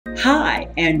Hi,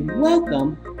 and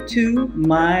welcome to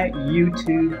my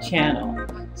YouTube channel.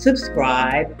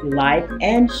 Subscribe, like,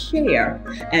 and share.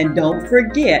 And don't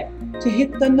forget to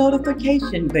hit the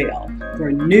notification bell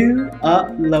for new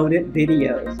uploaded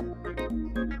videos.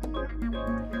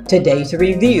 Today's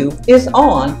review is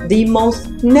on the most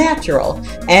natural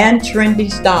and trendy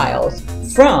styles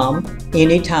from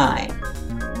Anytime.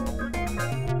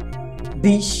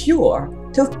 Be sure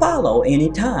to follow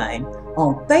Anytime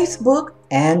on Facebook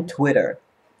and Twitter.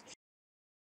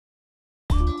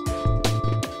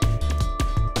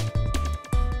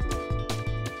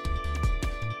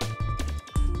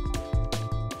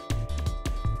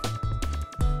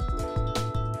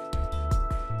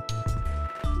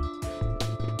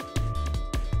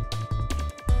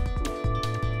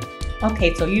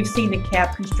 Okay, so you've seen the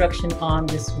cap construction on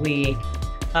this wig.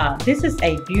 This is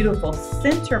a beautiful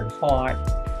center part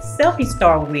selfie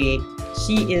star wig.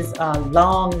 She is a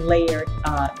long layered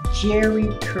jerry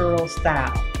curl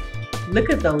style. Look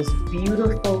at those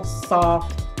beautiful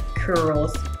soft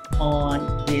curls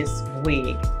on this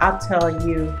wig. I'll tell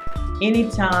you,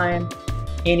 anytime,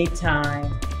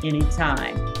 anytime,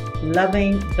 anytime.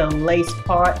 Loving the lace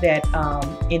part that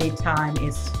Anytime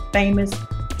is famous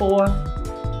for.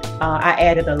 I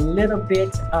added a little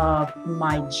bit of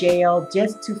my gel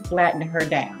just to flatten her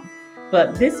down.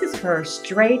 But this is her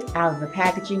straight out of the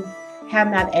packaging. Have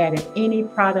not added any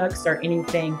products or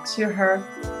anything to her.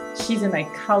 She's in a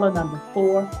color number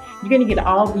 4. You're going to get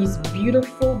all these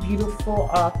beautiful, beautiful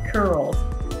curls.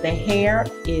 The hair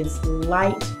is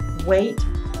lightweight,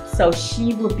 so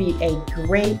she will be a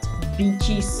great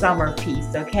beachy summer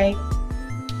piece, okay?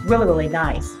 Really, really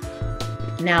nice.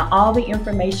 Now, all the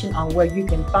information on where you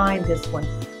can find this one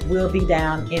will be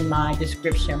down in my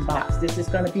description box. This is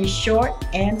going to be short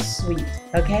and sweet,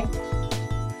 okay?